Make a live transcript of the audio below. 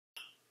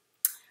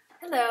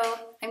Hello,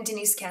 I'm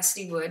Denise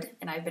Cassidy Wood,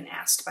 and I've been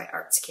asked by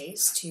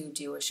ArtsCase to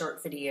do a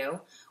short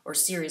video or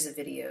series of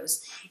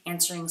videos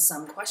answering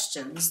some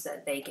questions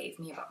that they gave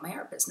me about my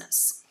art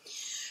business.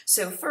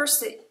 So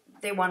first,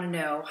 they want to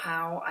know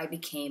how I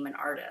became an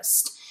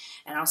artist,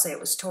 and I'll say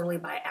it was totally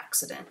by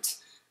accident.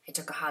 I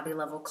took a hobby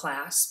level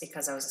class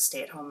because I was a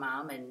stay-at-home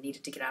mom and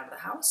needed to get out of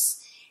the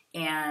house,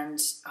 and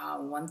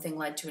one thing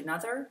led to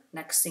another.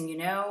 Next thing you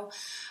know,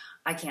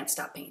 I can't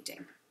stop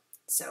painting.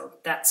 So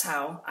that's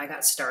how I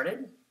got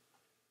started.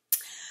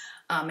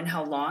 And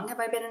how long have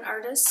I been an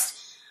artist?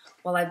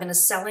 Well, I've been a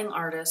selling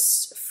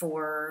artist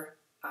for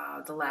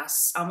the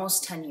last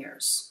almost 10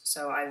 years.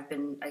 So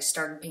I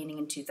started painting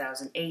in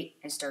 2008.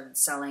 I started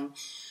selling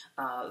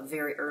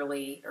very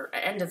early, or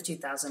end of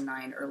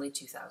 2009, early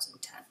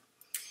 2010.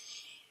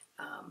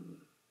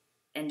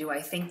 And do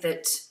I think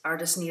that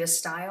artists need a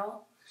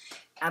style?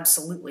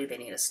 Absolutely, they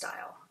need a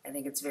style. I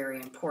think it's a very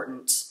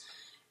important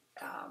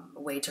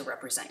way to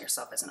represent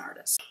yourself as an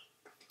artist.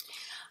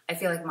 I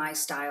feel like my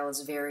style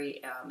is a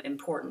very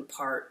important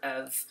part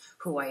of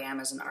who I am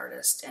as an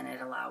artist, and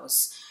it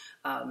allows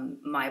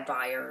my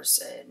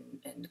buyers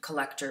and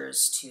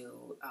collectors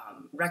to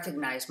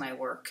recognize my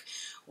work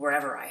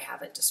wherever I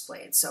have it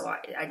displayed. So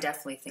I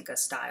definitely think a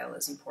style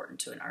is important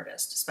to an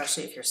artist,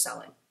 especially if you're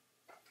selling.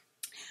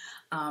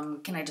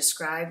 Can I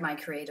describe my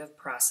creative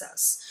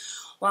process?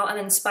 Well, I'm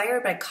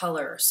inspired by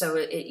color, so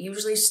it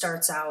usually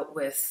starts out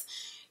with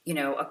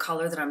a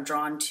color that I'm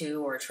drawn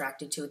to or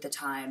attracted to at the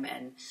time,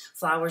 and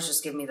flowers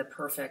just give me the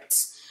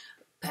perfect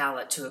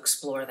palette to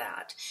explore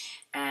that.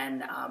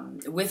 And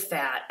with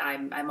that,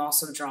 I'm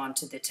also drawn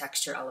to the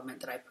texture element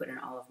that I put in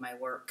all of my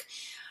work.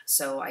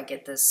 So I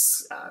get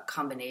this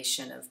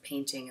combination of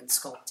painting and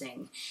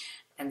sculpting.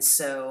 And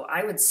so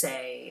I would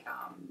say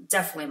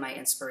definitely my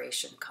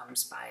inspiration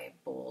comes by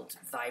bold,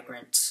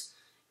 vibrant,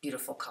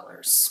 beautiful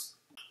colors.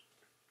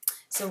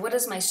 So what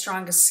is my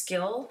strongest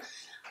skill?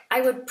 I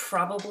would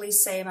probably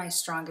say my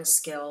strongest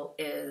skill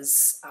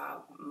is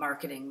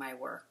marketing my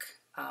work.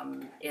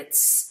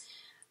 It's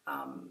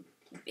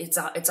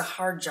a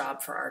hard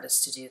job for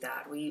artists to do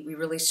that. We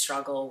really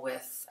struggle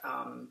with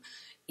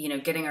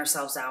getting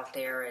ourselves out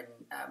there and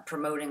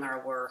promoting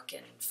our work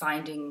and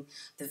finding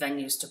the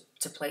venues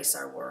to place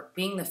our work,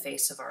 being the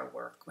face of our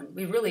work, when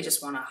we really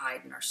just want to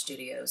hide in our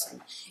studios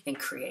and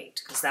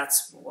create, because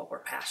that's what we're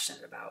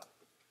passionate about.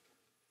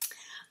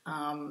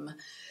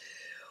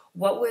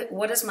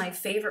 What is my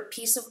favorite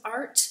piece of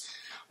art?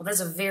 Well,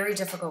 that's a very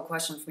difficult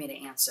question for me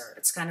to answer.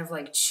 It's kind of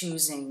like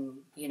choosing,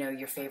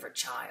 your favorite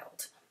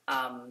child.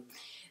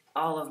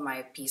 All of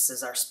my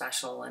pieces are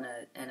special in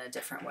a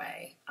different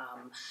way.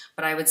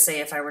 But I would say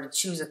if I were to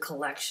choose a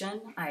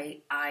collection,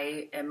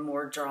 I am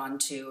more drawn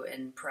to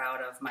and proud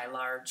of my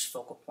large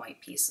focal point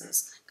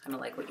pieces, kind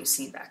of like what you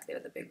see back there,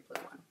 the big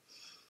blue one.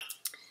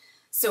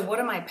 So what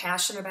am I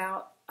passionate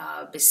about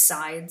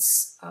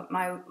besides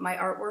my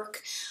artwork?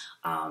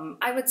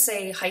 I would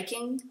say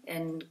hiking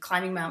and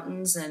climbing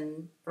mountains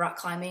and rock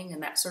climbing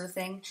and that sort of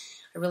thing.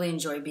 I really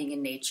enjoy being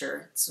in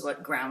nature. It's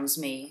what grounds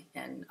me,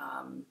 and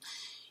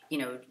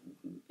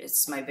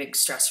it's my big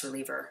stress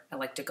reliever. I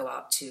like to go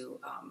out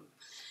to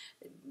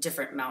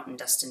different mountain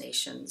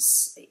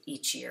destinations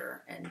each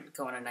year and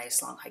go on a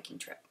nice long hiking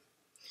trip.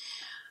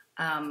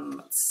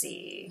 Let's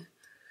see.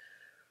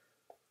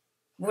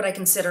 What I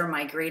consider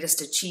my greatest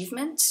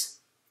achievement?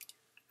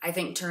 I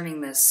think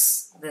turning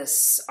this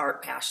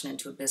art passion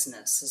into a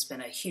business has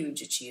been a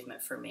huge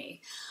achievement for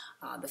me.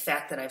 The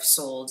fact that I've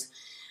sold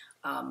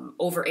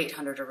over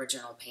 800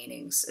 original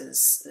paintings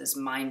is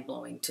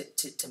mind-blowing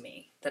to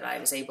me, that I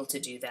was able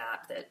to do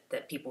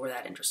that people were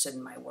that interested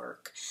in my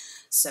work.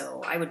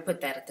 So I would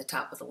put that at the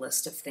top of the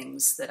list of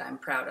things that I'm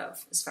proud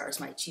of as far as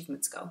my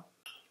achievements go.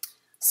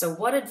 So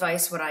what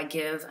advice would I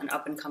give an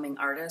up-and-coming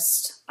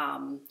artist?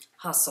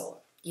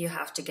 Hustle. You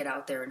have to get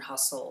out there and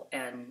hustle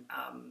and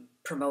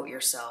promote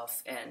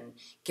yourself and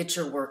get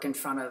your work in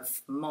front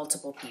of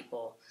multiple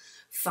people.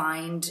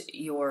 Find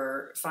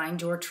your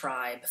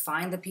tribe.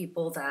 Find the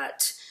people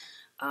that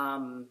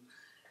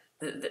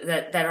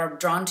that are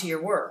drawn to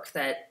your work,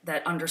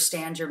 that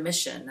understand your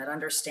mission, that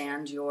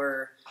understand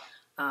your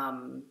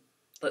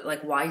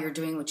like why you're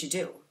doing what you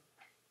do.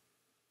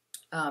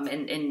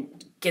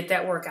 And get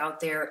that work out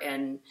there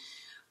and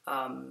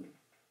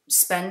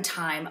spend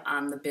time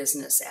on the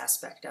business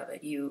aspect of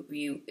it.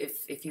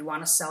 If you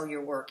want to sell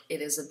your work,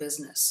 it is a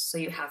business, so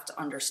you have to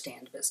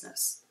understand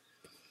business.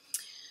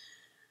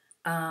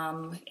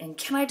 And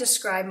can I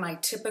describe my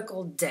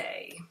typical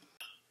day?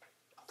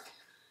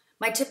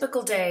 My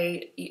typical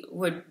day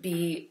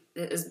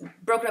is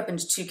broken up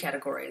into two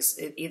categories.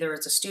 Either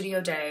it's a studio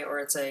day or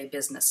it's a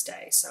business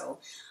day. So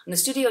on the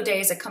studio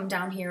days, I come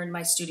down here in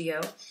my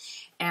studio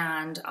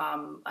and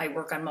I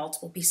work on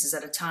multiple pieces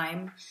at a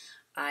time.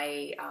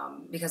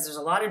 Because there's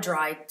a lot of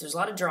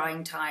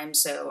drying time,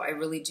 so I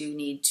really do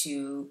need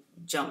to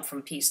jump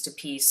from piece to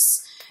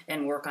piece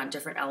and work on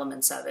different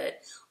elements of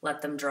it,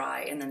 let them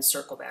dry, and then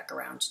circle back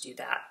around to do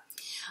that.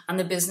 On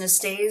the business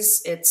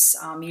days, it's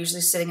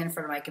usually sitting in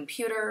front of my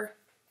computer,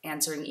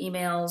 answering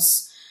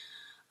emails,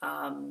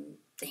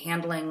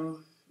 handling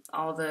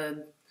all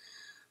the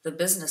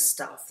business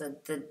stuff,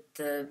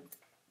 the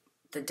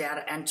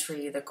data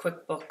entry, the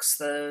QuickBooks,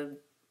 the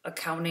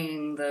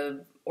accounting,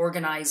 the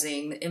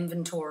organizing, the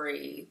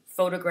inventory,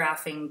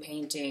 photographing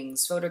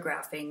paintings,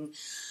 photographing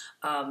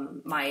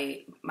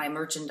my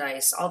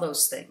merchandise, all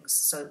those things.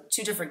 So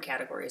 2 different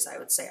categories I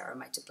would say are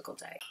my typical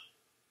day.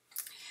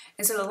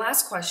 And so the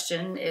last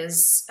question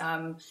is,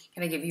 can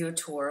I give you a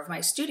tour of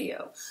my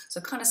studio? So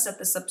kind of set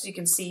this up so you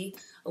can see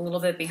a little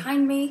bit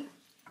behind me.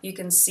 You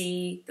can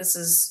see this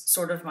is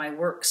sort of my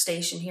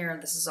workstation here.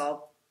 This is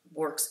all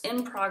works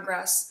in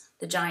progress.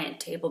 The giant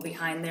table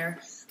behind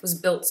there was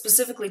built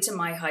specifically to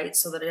my height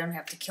so that I don't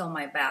have to kill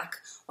my back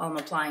while I'm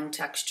applying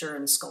texture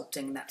and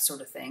sculpting, that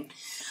sort of thing.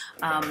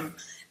 And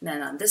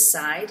then on this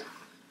side,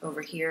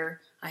 over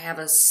here, I have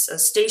a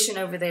station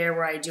over there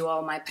where I do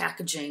all my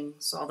packaging,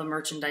 so all the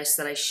merchandise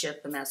that I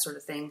ship and that sort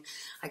of thing.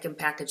 I can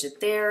package it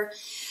there.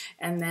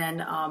 And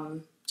then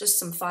just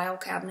some file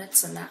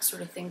cabinets and that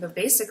sort of thing. But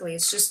basically,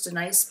 it's just a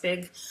nice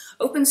big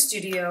open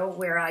studio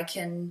where I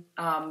can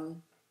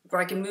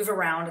move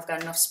around. I've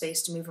got enough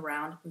space to move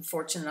around. I'm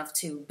fortunate enough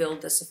to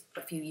build this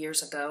a few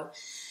years ago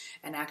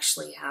and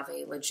actually have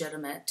a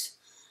legitimate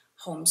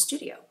home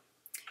studio.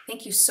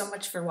 Thank you so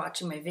much for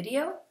watching my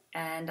video,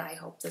 and I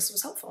hope this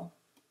was helpful.